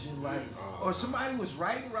damaging. Like, or somebody was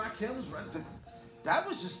writing Rakim's rap. That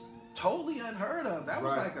was just totally unheard of. That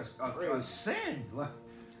was Right. like a sin. Like,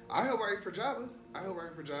 I helped write for Java.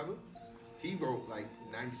 He wrote like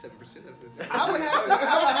 97% of it. I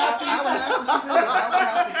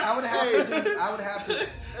would have to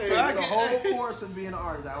take the whole course of being an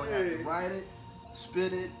artist. I would have to write it,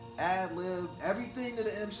 spit it, ad lib, everything that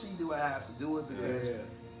an MC do. I have to do it because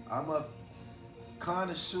I'm a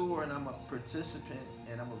connoisseur and I'm a participant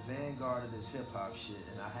and I'm a vanguard of this hip hop shit,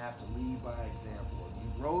 and I have to lead by example.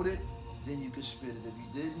 If you wrote it, then you can spit it. If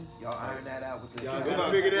you didn't, y'all iron that out with the. Y'all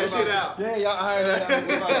gotta figure that shit out. Yeah, y'all iron that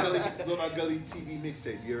out. What about Gully TV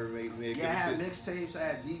mixtape? You ever made Yeah, I had mixtapes, I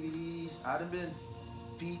had DVDs. I done been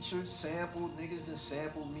featured, sampled. Niggas done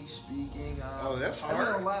sampled me speaking. Oh, that's I done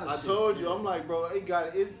hard. a lot of I shit. told you, I'm like, bro,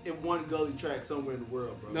 it's in one Gully track somewhere in the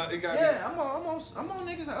world, bro. No, it got Yeah, I'm on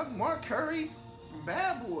niggas. Mark Curry from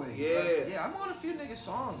Bad Boy. Yeah. Yeah, I'm on a few niggas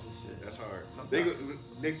songs and shit. That's hard. They go,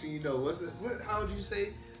 next thing you know, how would you say?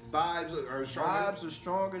 Vibes are stronger. Vibes are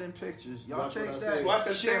stronger than pictures. Y'all Watch take what I that. say. Watch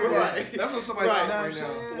that Share shit. that. Right. That's what somebody's Right. saying You know right what I'm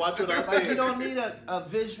now. saying? Watch what I Like say. you don't need a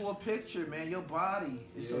visual picture, man. Your body,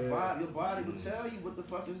 it's a Yeah. vibe. Your body will tell you what the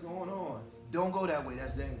fuck is going on. Don't go that way.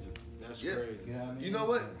 That's dangerous. That's Yeah. crazy. You know what I mean? You know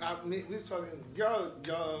what? We was talking,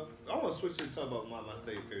 y'all. I want to switch to talk about my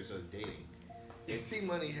favorite pairs of dating. And T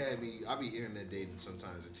Money had me. I be internet dating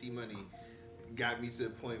sometimes. And T Money got me to the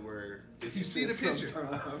point where if you see the picture,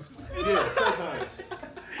 yeah, sometimes.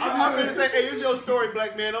 I'm gonna say, hey, it's your story,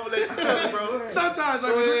 black man. I'm gonna let you tell it, bro. Sometimes I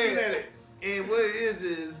be Go looking ahead. at it, and what it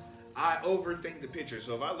is I overthink the picture.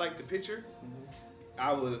 So if I like the picture,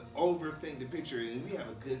 I would overthink the picture, and we have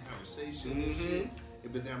a good conversation and shit.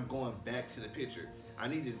 but then I'm going back to the picture. I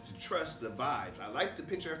needed to trust the vibes. I liked the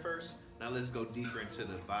picture at first. Now let's go deeper into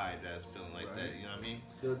the vibe that's feeling like that. You know what I mean?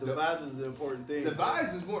 The vibes is the important thing. The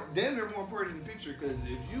vibes is more, damn near more important than the picture, because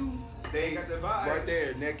if they got the vibes right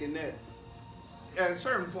there, neck and neck. At a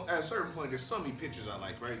certain point, there's so many pictures I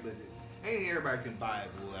like, right? But ain't everybody can vibe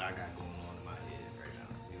with what I got going on in my head right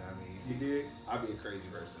now. You know what I mean? You dig? I'll be a crazy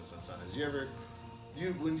person sometimes.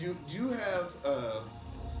 When you have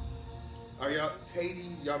are y'all Haiti?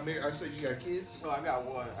 Y'all married? I said you got kids. Oh, I got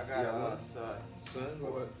one. I got a son. Son?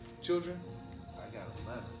 What? Children? I got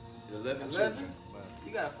 11. 11 children.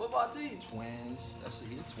 You got a football team? Twins. That's a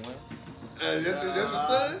twin. That's your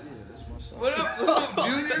son? Yeah, that's my son. What up,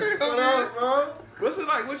 Junior? What up, bro? What's it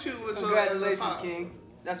like? Congratulations, King.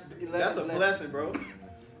 That's 11. That's a blessing, bro.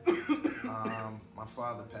 My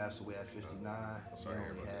father passed away at 59. Sorry to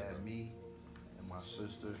hear He only about that, had bro. me and my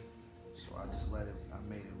sister, so I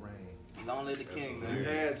made it rain. Long live the king, You man.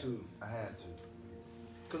 had to. I had to.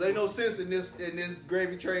 Cause ain't no sense in this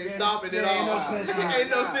gravy train stopping there it ain't all. no sense in Ain't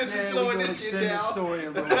no sense in Man, slowing we gonna this shit extend down. the story a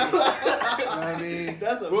little bit. You know what I mean?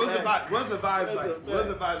 That's a What's fact. the vibes That's like? a What's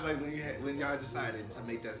the fact. vibes like when y'all decided to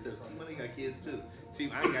make that step? Team Money got kids too.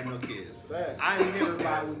 Team, I ain't got no kids. Facts. I ain't never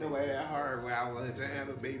vibe with nobody that hard where I wanted to have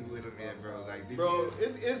a baby with them yet, bro. Like, did Bro, you?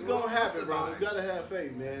 it's gonna happen, bro. Vibes. You gotta have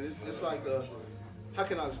faith, man. It's like how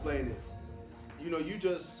can I explain it? You know, you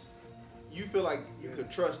feel like you could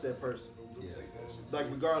trust that person. Yeah. Like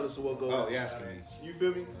regardless of what goes on. Oh, you asking me? You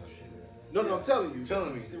feel me? No, I'm telling you.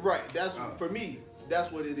 Telling me. Right. That's for me.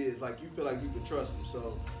 That's what it is. Like you feel like you could trust them.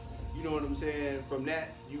 So, you know what I'm saying? From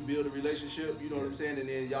that, you build a relationship. You know what I'm saying? And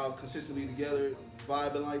then y'all consistently together,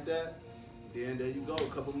 vibing like that. Then there you go. A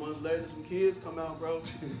couple months later, some kids come out, bro.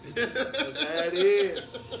 That's how it is.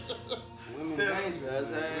 Women That's dangerous.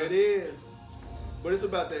 how man. it is. But it's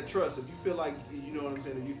about that trust. If you feel like, you know what I'm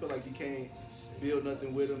saying? If you feel like you can't build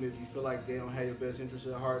nothing with them, if you feel like they don't have your best interest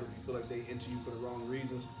at heart, if you feel like they into you for the wrong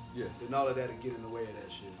reasons, Yeah. then all of that will get in the way of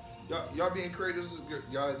that shit. Y'all being creators,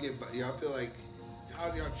 y'all feel like, how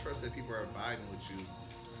do y'all trust that people are vibing with you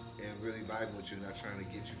and really vibing with you, not trying to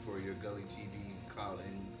get you for your Gully TV cloud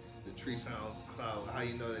and the Tree Sounds cloud? How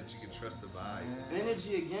you know that you can trust the vibe?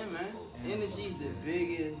 Energy again, man. Energy is the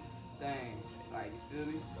biggest thing. Like, you feel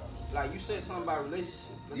me? Like, you said something about relationships.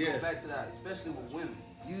 Let's Yeah. go back to that, especially with women.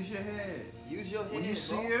 Use your head. Use your head, When you bro.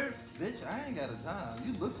 see her, bitch, I ain't got a dime.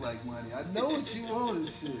 You look like money. I know what you want and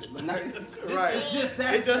shit. Like, Right. It's just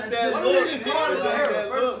that. It's just that's that it. look. What It's you call just it? that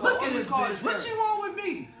look. Look at What we this call bitch. it What her. you want with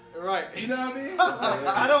me? Right. You know what I mean?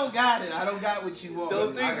 I don't got it. I don't got what you want.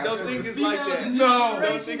 Don't think it's like that. No,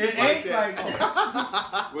 Don't think it's it like ain't that. like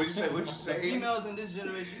that. What'd you say? Females in this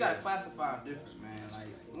generation, you gotta classify them different, man. Like,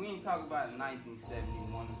 we ain't talking about a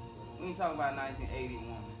 1970 woman. We ain't talking about a 1980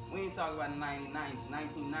 woman. We ain't talking about a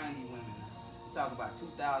 1990 women. We talking about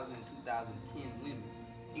 2000 and 2010 women.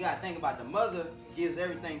 You gotta think about the mother gives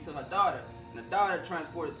everything to her daughter, and the daughter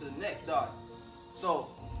transported to the next daughter. So,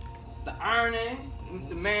 the ironing,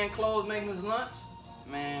 the man clothes making his lunch,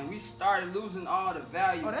 man, we started losing all the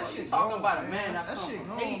value. Oh, that bro. shit You talking gone, about a man that that come shit from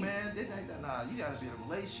gone, Haiti. man. Nah, you gotta be in a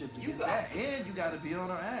relationship to You get got- that, and you gotta be on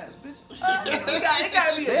her ass, bitch. It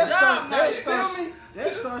gotta be a job now, you feel me? They'll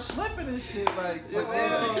start slipping and shit like. You but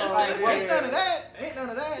feel me? then, Like, ain't none of that. Ain't none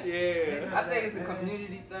of that. Yeah. Ain't none I of think that, it's a man.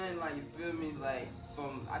 community thing, like, you feel me? Like,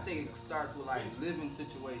 I think it starts with like living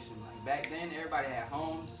situation. Like back then, everybody had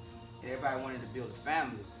homes, and everybody wanted to build a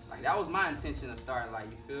family. Like that was my intention of starting. Like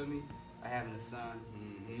you feel me? Like having a son.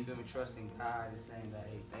 You feel me? Trusting God and saying that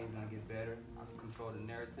hey, things gonna get better. I can control the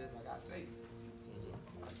narrative. I got faith.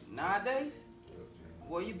 Nowadays,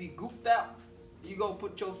 boy, you be gooped out. You go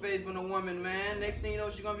put your faith in a woman, man. Next thing you know,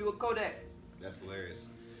 she gonna be with Kodak. That's hilarious.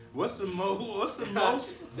 What's the most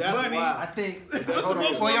That's money? wild. I think. What's Hold the on, most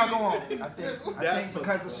before y'all money? go on, I That's think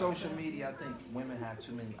because of social media, I think women have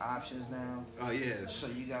too many options now. Oh yeah. So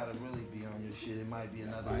you gotta really be on your shit. It might be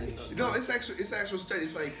another issue. No, it's actual study.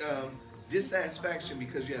 It's like dissatisfaction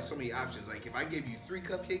because you have so many options. Like if I gave you 3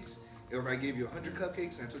 cupcakes, or if I gave you 100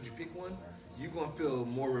 cupcakes and I told you pick one, you're gonna feel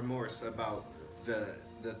more remorse about the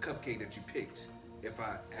cupcake that you picked.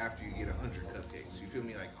 After you get 100 cupcakes, you feel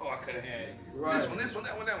me? Like, oh, I could have had this one,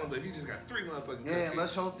 that one, that one, but if you just got 3 motherfucking Yeah, cupcakes.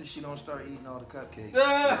 let's hope that she don't start eating all the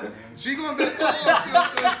cupcakes. She gonna be, oh, she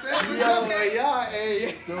gonna say,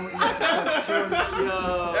 Hey. Don't eat the cupcakes.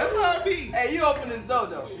 Yo. that's how it be. Hey, you open this door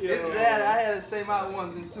though. Yeah. I had to say my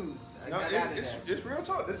ones and twos. No, it's real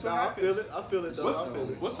talk. That's what Nah, I happens. feel it. I feel it though. I feel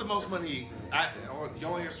it. What's the most money? You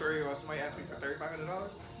want your story or somebody asked me for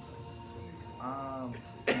 $3,500?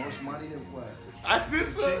 Most money than what? Did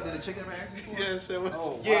Did the chicken ever ask me for? Yes, it was.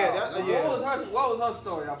 Oh, Yeah, wow. that- yeah. What was her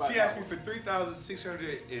story about? She asked me for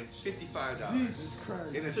 $3,655. Jesus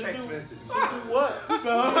Christ. In a To text do- message. To do what?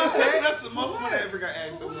 So that's the most money I ever got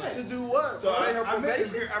asked. To do what? So Pay her I met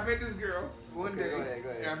probation? this girl one Okay, day. go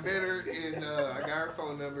ahead. I met her and I got her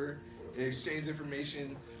phone number, exchanged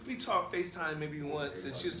information. We talked FaceTime maybe once,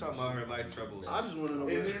 and she was talking about her life troubles. I just want to know.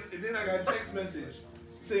 And then I got a text message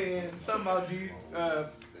saying something about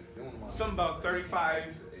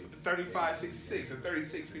 3566 or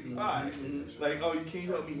 3655. Like, oh, you can't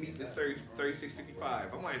help me meet this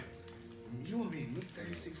 3655. I'm like, you want me to meet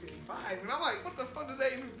 3655? And I'm like, what the fuck does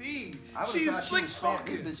that even mean? She's slick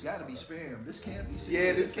talking. This bitch gotta be spam. This can't be serious.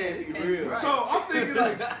 Yeah, this can't be real. Right. So I'm thinking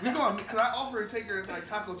like we gonna meet, cause I offered to take her like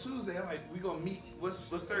Taco Tuesday. I'm like, we gonna meet. What's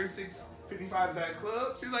 3655 at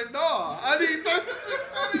club? She's like, no, I need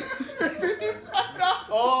 3655.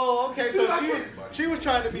 Oh, okay. So she was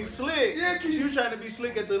trying to be slick. Yeah, she was trying to be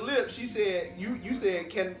slick at the lip. She said, you said,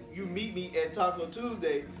 can you meet me at Taco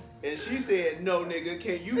Tuesday? And she said, no, nigga,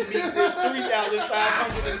 can you meet this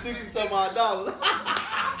 $3,560 dollars?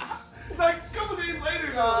 Like a couple days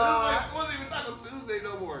later, though, it wasn't even Taco Tuesday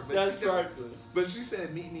no more. But That's correct. But she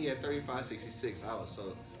said, meet me at 3566. I was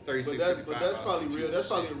so 36. But that's probably real. That's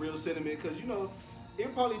probably a real sentiment because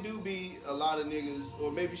it probably do be a lot of niggas,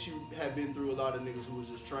 or maybe she had been through a lot of niggas who was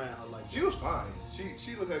just trying her like. She was fine. She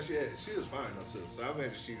looked like she was fine though too. So I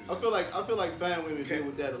imagine she was. I feel like fine women deal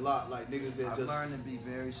with that a lot. Like niggas that I've just learned to be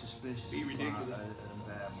very suspicious. Be ridiculous. Of them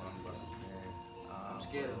bad motherfuckers, man. I'm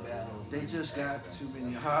scared of bad hoes. They just got too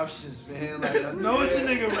many options, man. Like, I know it's a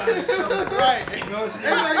nigga around somewhere. right. You know it's a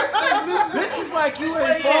nigga. This is like you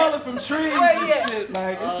ain't falling from trees and shit.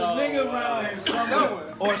 Like, it's a nigga around here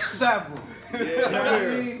somewhere. Or several. Yeah, You know what I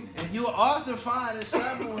mean? And you'll often find it's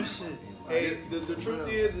several and shit. Hey, the truth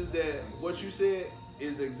is that what you said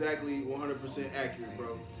is exactly 100% accurate,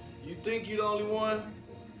 bro. You think you the only one?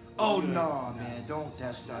 Oh no, man! Don't do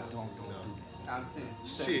that. I'm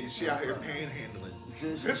still. She out here panhandling.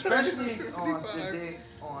 Just especially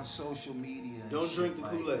on social media. And Don't shit drink the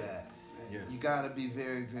like Kool-Aid. that. Yeah. You gotta be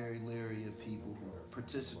very, very leery of people who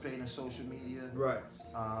participate in social media. Right.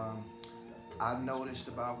 I've noticed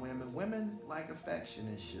about women like affection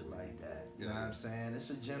and shit like that. You know what I'm saying? It's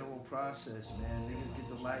a general process, man. Niggas get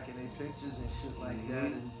to liking their pictures and shit like that,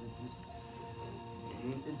 and it just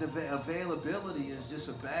the availability is just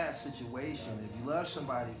a bad situation. If you love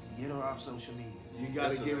somebody, get her off social media. You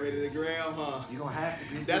gotta get rid of the gram, huh? You're gonna have to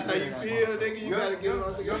be. That's how you feel, nigga. You gotta get it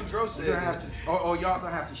off the Young Dro said. You're gonna have to, or y'all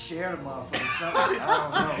gonna have to share the motherfucker. Something.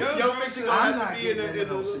 I don't know. Yo, bitch, gonna I'm have not to be in getting into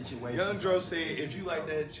the those situations. Young Dro said, if you like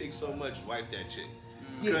that chick so much, wipe that chick.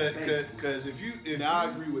 Cause if you I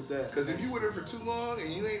agree with that. Cause if you with her for too long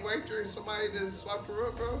and you ain't wiped her and somebody done swapped her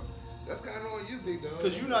up, bro, that's kind of on you, big dog.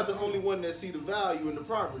 Cause you're not the only one that see the value in the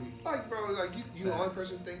property. Like, bro, like you the only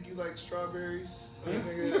person think you like strawberries.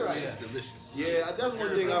 Nigga, Right. it's delicious. Yeah, that's one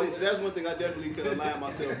thing. That's one thing I definitely could align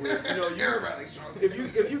myself with. You know, Everybody likes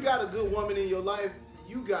strawberries. if you got a good woman in your life,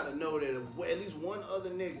 you gotta know that at least one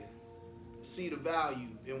other nigga see the value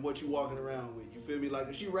in what you walking around with. You feel me? Like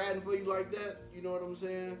if she riding for you like that, you know what I'm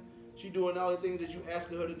saying? She doing all the things that you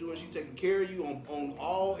asking her to do, and she taking care of you on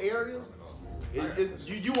all areas.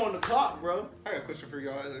 You on the clock, bro. I got a question for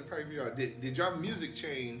y'all. Probably for y'all. Did y'all music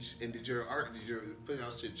change and did your put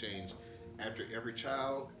out shit change after every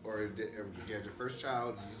child, or did you had your first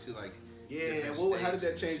child? Did you see like? Yeah, how did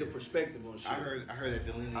that change the perspective on shit? I heard that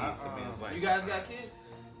delineates a man's life. You guys sometimes. got kids?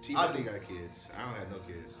 I T-Money do. got kids. I don't have no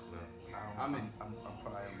kids. No. I'm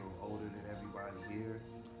probably a little older than everybody here.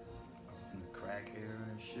 I'm from the crack era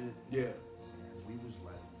and shit. Yeah. And we was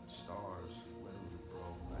like stars, literally,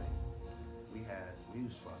 bro. Like we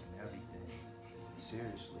was fucking everything.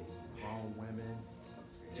 Seriously, grown women,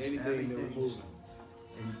 just Anything that was moving.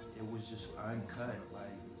 And it was just uncut.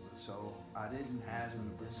 Like, so I didn't have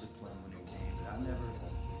any discipline when it came.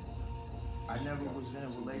 I never was in a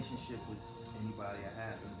relationship with anybody I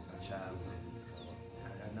had a child with.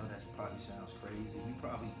 I know that probably sounds crazy. We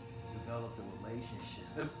probably developed a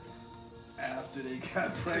relationship after they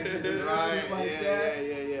got pregnant and shit like that.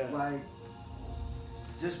 Yeah. Like,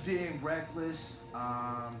 just being reckless,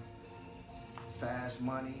 fast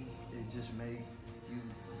money, it just made you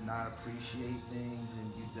not appreciate things,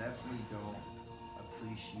 and you definitely don't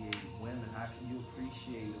appreciate women. How can you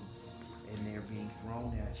appreciate them and they're being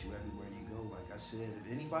thrown at you everywhere you go? Like I said,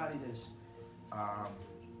 if anybody that's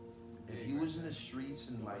if you was in the streets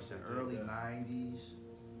in like the early 90s,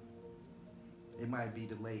 it might be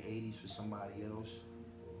the late 80s for somebody else.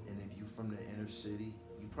 And if you from the inner city,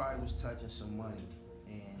 you probably was touching some money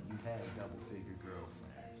and you had double-figure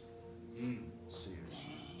girlfriends. Seriously.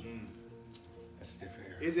 That's different.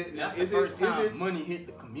 Is it now? That's the first time money hit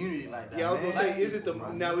the community like that. Yeah, I was gonna say, is it the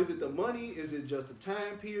Right. now? Is it the money? Is it just the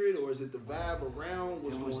time period, or is it the vibe around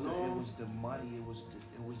what's going on? It was the money. It was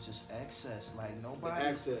just excess. Like nobody. The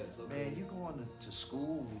access. Okay. Man, you going to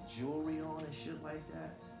school with jewelry on and shit like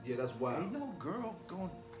that. Yeah, that's wild. Ain't no girl going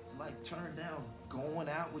like turn down going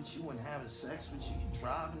out with you and having sex with you. You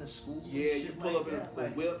driving to school. Yeah, and you shit pull like up in that. the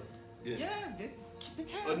Like, whip, Yeah, they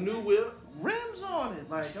a had new whip. rims on it.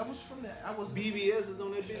 Like I was from that. I was BBS is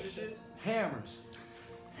on that bitch and shit. hammers,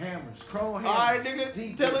 chrome hammers. All right, nigga,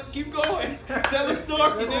 Deep tell it. Keep going. Tell the story,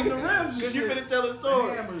 That's on the nigga. rims and Cause you shit. finna tell the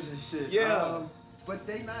story. Hammers and shit. Yeah. But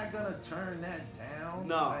they not gonna turn that down.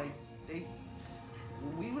 No. Like they,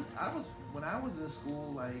 when I was in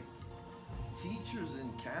school, like teachers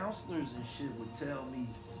and counselors and shit would tell me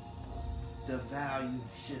the value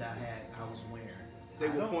shit I was wearing. They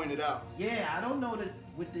will point it out. Yeah, I don't know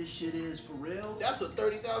what this shit is for real. That's a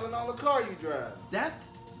 $30,000 car you drive.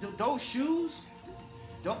 Those shoes.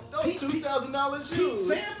 Those $2,000 Pete shoes.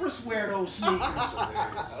 Sampras wear those sneakers. You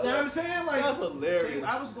know what I'm saying? Like That's hilarious.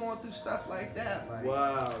 I was going through stuff like that. Like,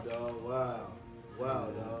 Wow, dog. Wow,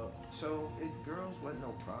 dog. So girls wasn't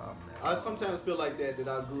no problem. I sometimes feel like that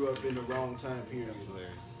I grew up in the wrong time period. That's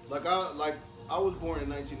hilarious. Like I was born in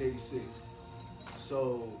 1986,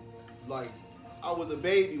 so like I was a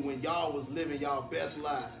baby when y'all was living y'all best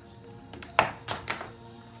lives,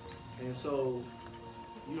 and so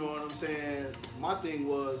you know what I'm saying. My thing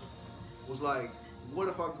was like, what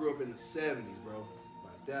if I grew up in the 70s, bro?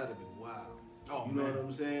 Like that'd be wild. Oh, you know man. what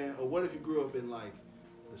I'm saying? Or what if you grew up in like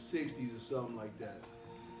the 60s or something like that?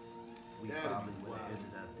 We That'd probably be would have wild.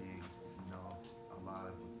 ended up being,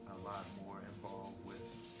 a lot more involved with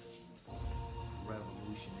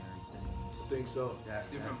revolutionary things. I think so.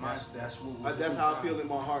 Different That's what was That's cool. how I feel in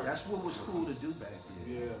my heart. That's what was cool to do back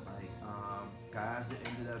then. Yeah. Like guys that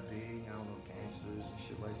ended up being, I don't know, gangsters and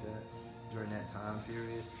shit like that during that time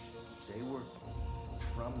period, they were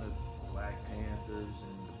from the Black Panthers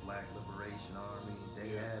and the Black Liberation Army.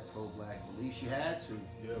 They had pro-black beliefs. You had to.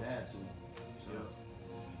 Yeah. You had to. So,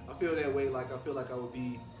 I feel that way. Like I feel like I would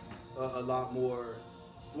be a lot more,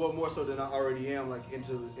 well, more so than I already am. Like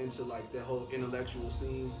into like that whole intellectual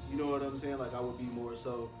scene. You know what I'm saying? Like I would be more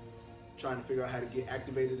so trying to figure out how to get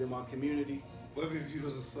activated in my community. What if you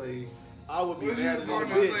was a slave? I would be What mad you at call that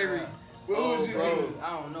your bitch. slavery? What Oh, would you bro. do?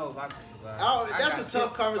 I don't know if I could survive. That's a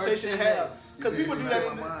tough conversation to have because people do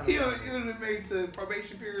that. He would have made to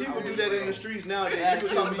probation period. People I do would that say. in the streets nowadays.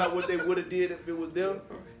 People talking about what they would have did if it was them,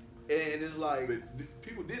 and it's like. But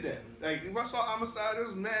people did that. Like if I saw homicide, there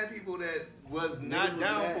was mad people that was not Niggas was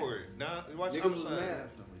down mad. for it. Nah, watch Niggas was homicide. mad.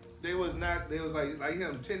 They was not. They was like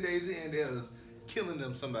him. 10 days in, they was killing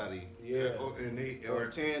them somebody. Yeah. Or Or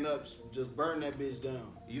tearing up, just burn that bitch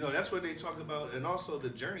down. you know, that's what they talk about, and also the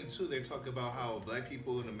journey too. They talk about how black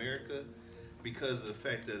people in America, because of the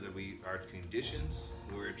fact that our conditions,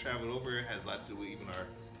 we're traveled over, has a lot to do with even our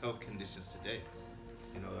health conditions today.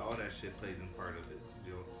 You know, all that shit plays in part of it.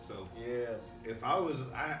 You know, so Yeah. if I was,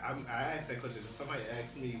 I asked that question. If somebody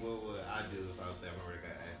asked me what would I do if I was, I already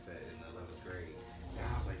got asked that in the 11th grade, and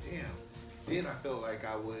I was like, damn. Then I felt like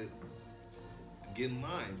I would get in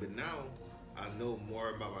line, but now I know more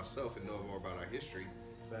about myself and know more about our history.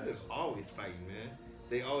 Facts. There's always fighting, man.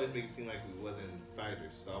 They always make it seem like we wasn't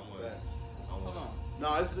fighters. So Facts. Hold on.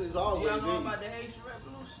 No, it's Do always y'all know in. about the Haitian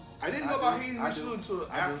Revolution? I didn't know I about do. Haiti I Revolution do.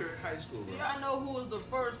 until I do. after high school, Do bro. y'all know who was the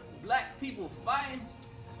first black people fighting?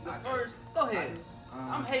 The I do. first. Go ahead. Um,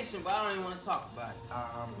 I'm Haitian, but I don't even want to talk about it.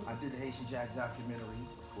 I did the Haitian Jack documentary,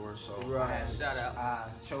 of course. So Right. Shout out. I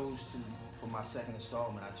chose to, for my second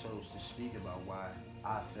installment, I chose to speak about why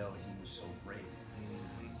I felt he was so brave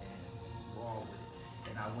and raw with it.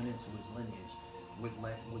 And I went into his lineage, which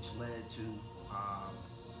led to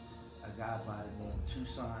a guy by the name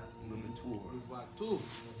Toussaint Louverture,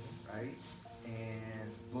 right?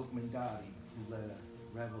 And Bookman Gotti, who led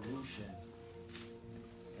a revolution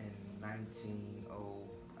in 1900,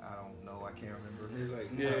 I don't know, I can't remember. It's like,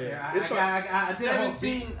 Yeah. It's like, I did a whole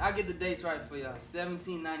 17. I get the dates right for y'all.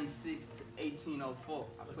 1796 to 1804.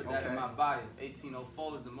 I put that in Okay. my bio.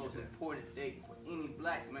 1804 is the most important date for any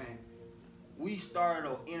black man. We started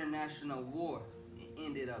an international war. It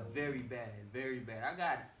ended up very bad, very bad. I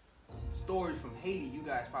got stories from Haiti you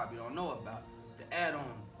guys probably don't know about to add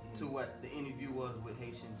on to what the interview was with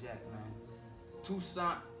Haitian Jack, man.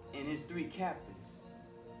 Toussaint and his 3 captains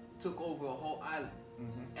took over a whole island.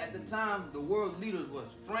 At the time, the world leaders was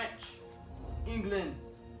French, England,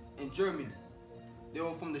 and Germany. They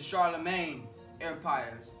were from the Charlemagne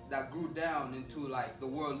empires that grew down into like the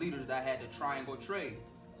world leaders that had the triangle trade.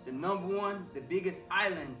 The number one, the biggest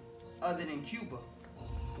island other than Cuba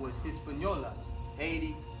was Hispaniola,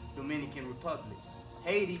 Haiti, Dominican Republic.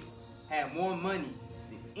 Haiti had more money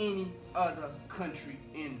than any other country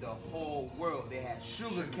in the whole world. They had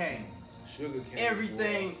sugar cane. Sugar cane.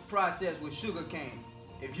 Everything processed with sugar cane.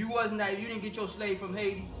 If you didn't get your slave from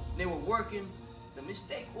Haiti, they were working. The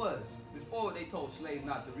mistake was, before they told slaves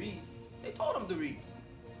not to read, they told them to read.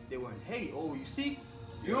 They were in Haiti. Oh, you see?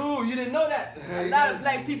 You didn't know that. A lot of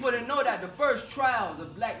black people didn't know that. The first trials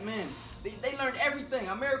of black men, they learned everything.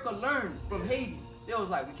 America learned from Haiti. They was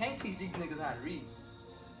like, we can't teach these niggas how to read.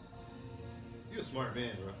 You're a smart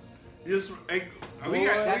man, bro.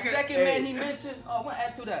 That second man he mentioned, I want to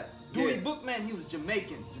add to that. Diddy Bookman, he was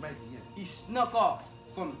Jamaican. He snuck off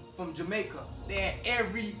from Jamaica. They had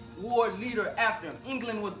every war leader after him.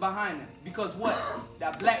 England was behind him. Because what?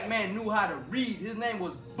 That black man knew how to read. His name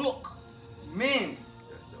was Bookman.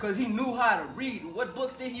 Because he knew how to read. What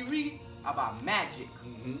books did he read? About magic.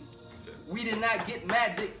 Mm-hmm. Okay. We did not get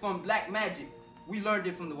magic from black magic. We learned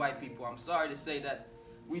it from the white people. I'm sorry to say that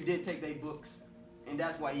we did take their books. And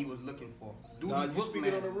that's what he was looking for. You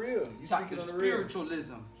speaking on the real. You speaking on the real.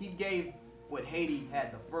 Spiritualism. He gave what Haiti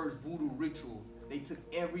had, the first voodoo ritual. They took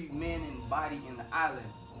every man and body in the island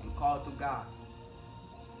and called to God.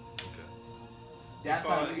 Okay. That's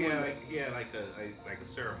how he had like a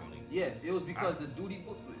ceremony. Yes, it was because of Diddy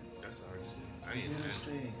Bookman. That's how I see it. I He ain't did his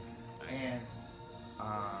that. thing. And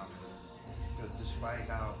despite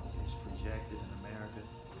how it's projected in America,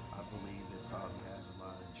 I believe it probably has a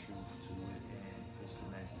lot of truth to it and it's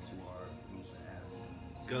connected to our roots and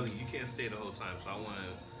Africa. Gully, you can't stay the whole time, so I want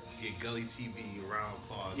to get Gully TV a round of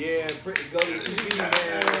applause. Yeah, Gully TV,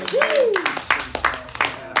 man. Woo!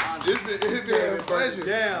 It's been a pleasure.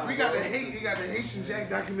 Down, we got the Haitian Jack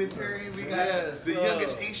documentary. We got the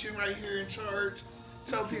youngest Haitian right here in charge.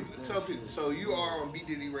 Tell people. So you are on B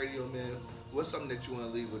Diddy Radio, man. What's something that you want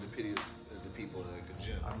to leave with the people like a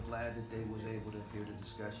gym? I'm glad that they was able to hear the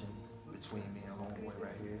discussion between me and Homeboy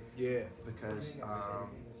right here. Yeah. Because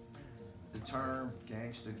the term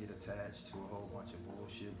gangster get attached to a whole bunch of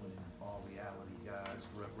bullshit when in all reality, guys,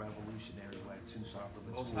 revolutionary like Tupac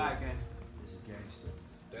is a gangster.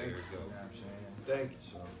 Thank you. You know what I'm saying? Thank you.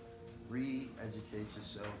 So read, educate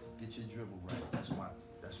yourself, get your dribble right. That's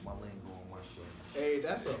my lingo on my show. Hey,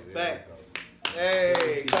 that's a fact.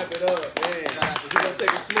 Hey, clap it up, man. We're gonna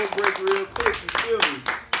take a smoke break real quick. You feel me?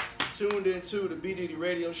 You're tuned into the B Diddy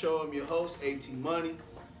Radio Show. I'm your host, AT Money.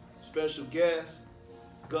 Special guest,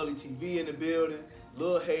 Gully TV in the building.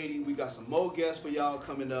 Lil Haiti. We got some more guests for y'all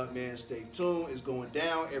coming up, man. Stay tuned. It's going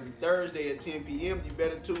down every Thursday at 10 p.m. You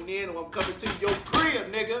better tune in or I'm coming to your crib,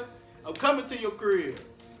 nigga. I'm coming to your crib.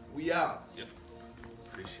 We out. Yep.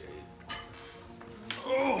 Appreciate it.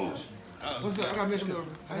 What's up? I got to mention.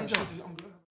 How you doing? I'm good.